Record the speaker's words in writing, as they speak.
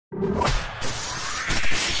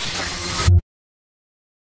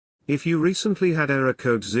If you recently had error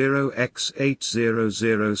code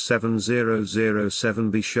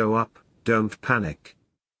 0x8007007B show up, don't panic.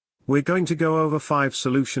 We're going to go over 5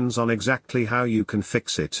 solutions on exactly how you can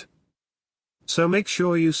fix it. So make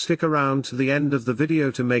sure you stick around to the end of the video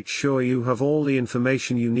to make sure you have all the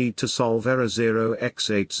information you need to solve error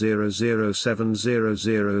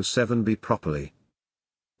 0x8007007B properly.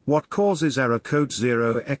 What causes error code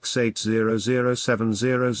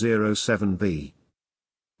 0x8007007B?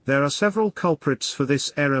 There are several culprits for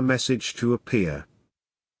this error message to appear.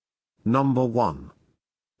 Number 1.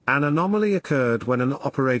 An anomaly occurred when an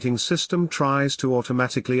operating system tries to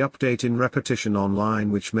automatically update in repetition online,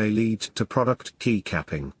 which may lead to product key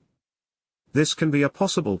capping. This can be a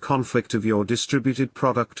possible conflict of your distributed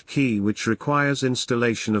product key, which requires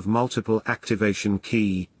installation of multiple activation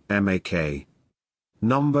key, MAK.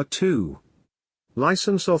 Number 2.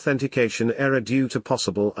 License authentication error due to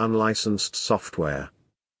possible unlicensed software.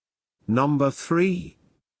 Number 3.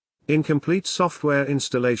 Incomplete software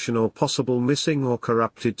installation or possible missing or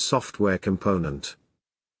corrupted software component.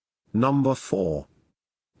 Number 4.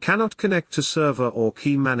 Cannot connect to server or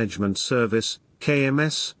key management service,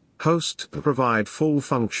 KMS, host to provide full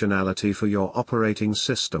functionality for your operating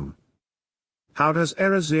system. How does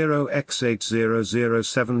error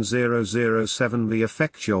 0x8007007B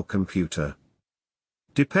affect your computer?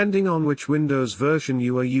 Depending on which Windows version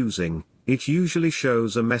you are using, it usually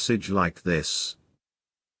shows a message like this.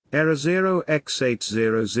 Error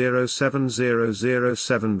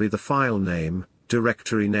 0x8007007B. The file name,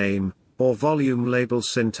 directory name, or volume label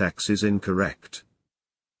syntax is incorrect.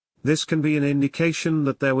 This can be an indication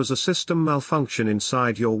that there was a system malfunction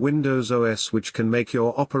inside your Windows OS, which can make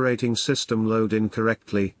your operating system load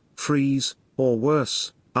incorrectly, freeze, or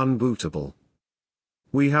worse, unbootable.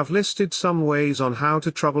 We have listed some ways on how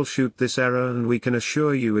to troubleshoot this error, and we can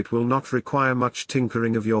assure you it will not require much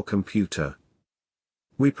tinkering of your computer.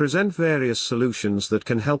 We present various solutions that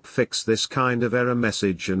can help fix this kind of error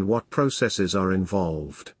message and what processes are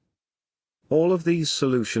involved. All of these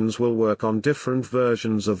solutions will work on different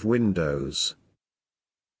versions of Windows.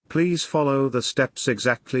 Please follow the steps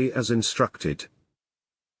exactly as instructed.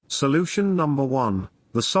 Solution number 1,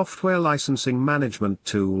 the Software Licensing Management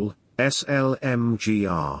Tool,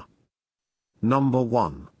 SLMGR. Number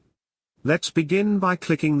 1. Let's begin by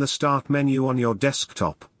clicking the Start menu on your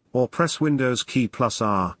desktop, or press Windows key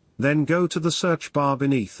 +R, then go to the search bar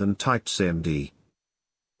beneath and type cmd.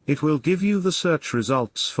 It will give you the search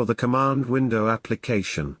results for the command window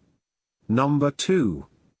application. Number 2.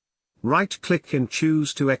 Right-click and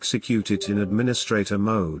choose to execute it in administrator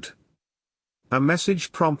mode. A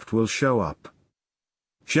message prompt will show up.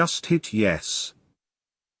 Just hit Yes.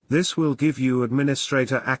 This will give you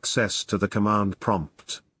administrator access to the command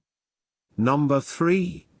prompt. Number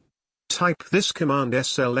 3. Type this command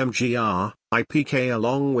slmgr-ipk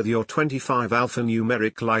along with your 25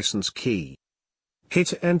 alphanumeric license key.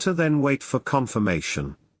 Hit Enter, then wait for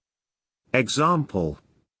confirmation. Example.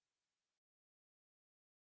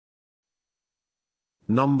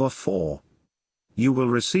 Number 4. You will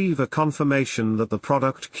receive a confirmation that the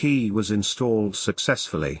product key was installed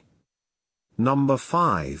successfully. Number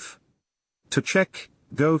 5. To check,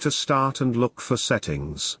 go to Start and look for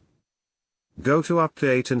Settings. Go to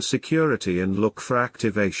Update and Security and look for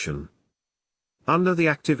Activation. Under the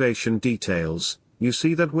activation details, you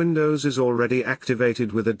see that Windows is already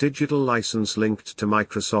activated with a digital license linked to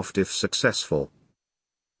Microsoft if successful.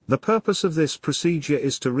 The purpose of this procedure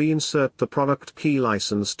is to reinsert the product key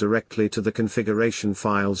license directly to the configuration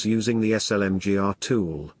files using the SLMGR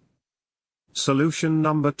tool. Solution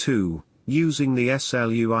number 2, using the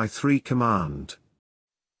slui3 command.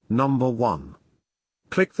 Number 1.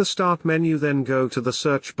 Click the Start menu, then go to the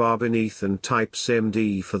search bar beneath and type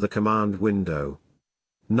cmd for the command window.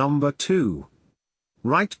 Number 2.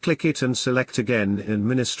 Right-click it and select again in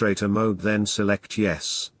administrator mode, then select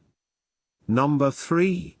Yes. Number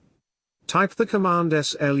 3. Type the command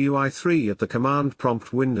slui3 at the command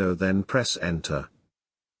prompt window, then press Enter.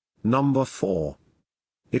 Number 4.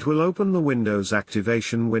 It will open the Windows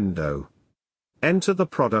activation window. Enter the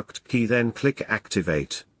product key, then click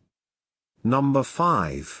Activate. Number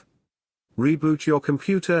 5. Reboot your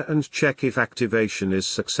computer and check if activation is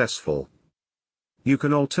successful. You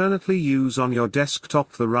can alternately use on your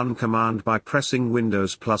desktop the Run command by pressing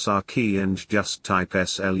Windows +R key and just type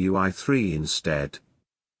slui3 instead.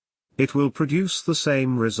 It will produce the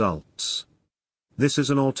same results. This is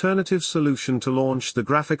an alternative solution to launch the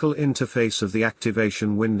graphical interface of the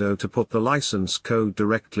activation window to put the license code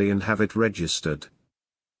directly and have it registered.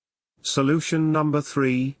 Solution number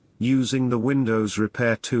 3, using the Windows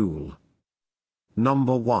Repair tool.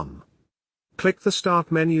 Number 1. Click the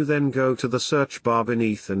Start menu, then go to the search bar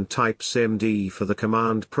beneath and type cmd for the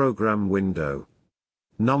command program window.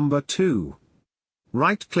 Number 2.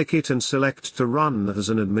 Right-click it and select to run as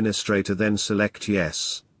an administrator, then select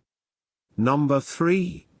Yes. Number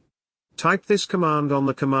 3. Type this command on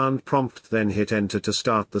the command prompt, then hit Enter to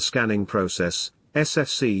start the scanning process,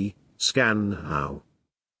 SFC, scannow.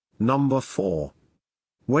 Number 4.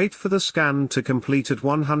 Wait for the scan to complete at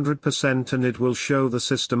 100% and it will show the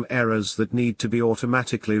system errors that need to be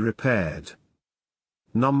automatically repaired.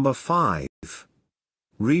 Number 5.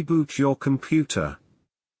 Reboot your computer.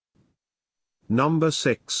 Number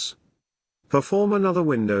 6. Perform another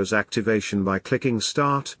Windows activation by clicking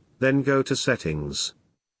Start, then go to Settings.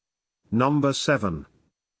 Number 7.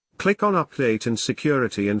 Click on Update and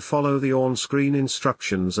Security and follow the on-screen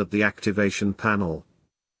instructions at the activation panel.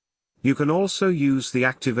 You can also use the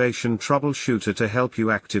Activation Troubleshooter to help you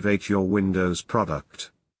activate your Windows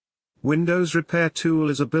product. Windows Repair Tool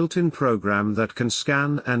is a built-in program that can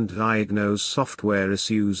scan and diagnose software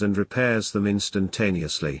issues and repairs them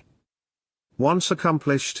instantaneously. Once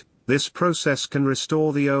accomplished, this process can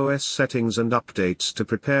restore the OS settings and updates to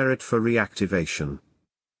prepare it for reactivation.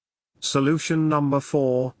 Solution number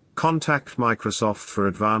 4, contact Microsoft for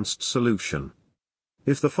advanced solution.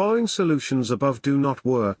 If the following solutions above do not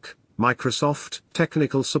work, Microsoft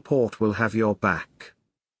technical support will have your back.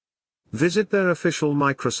 Visit their official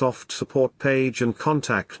Microsoft support page and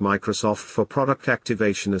contact Microsoft for product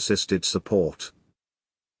activation assisted support.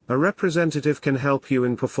 A representative can help you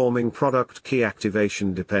in performing product key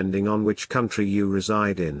activation depending on which country you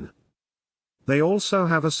reside in. They also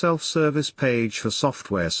have a self-service page for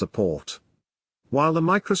software support. While the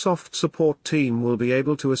Microsoft support team will be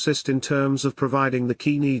able to assist in terms of providing the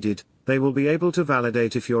key needed, they will be able to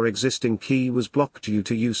validate if your existing key was blocked due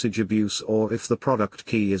to usage abuse or if the product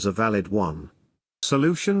key is a valid one.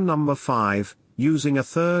 Solution number 5, using a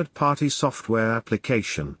third-party software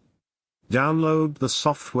application. Download the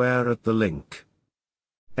software at the link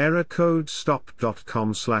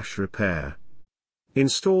errorcodestop.com/repair.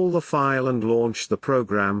 Install the file and launch the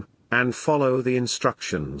program, and follow the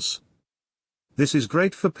instructions. This is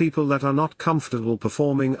great for people that are not comfortable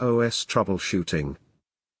performing OS troubleshooting.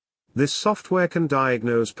 This software can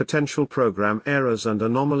diagnose potential program errors and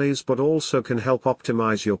anomalies, but also can help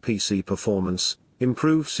optimize your PC performance,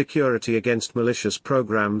 improve security against malicious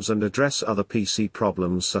programs and address other PC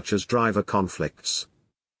problems such as driver conflicts.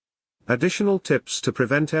 Additional tips to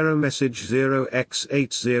prevent error message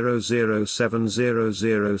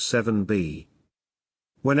 0x8007007B.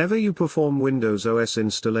 Whenever you perform Windows OS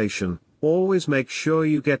installation, always make sure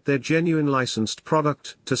you get their genuine licensed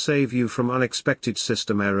product to save you from unexpected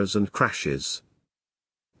system errors and crashes.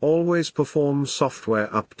 Always perform software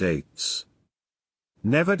updates.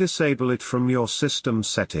 Never disable it from your system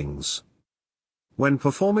settings. When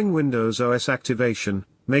performing Windows OS activation,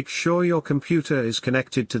 make sure your computer is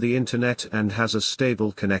connected to the internet and has a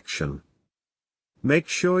stable connection. Make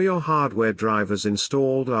sure your hardware drivers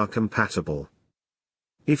installed are compatible.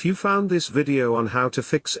 If you found this video on how to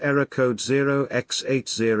fix error code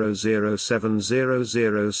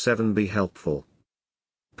 0x8007007B helpful,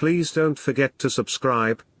 please don't forget to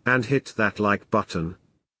subscribe, and hit that like button.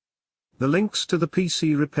 The links to the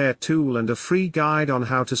PC repair tool and a free guide on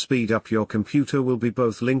how to speed up your computer will be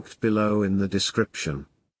both linked below in the description.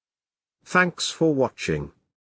 Thanks for watching.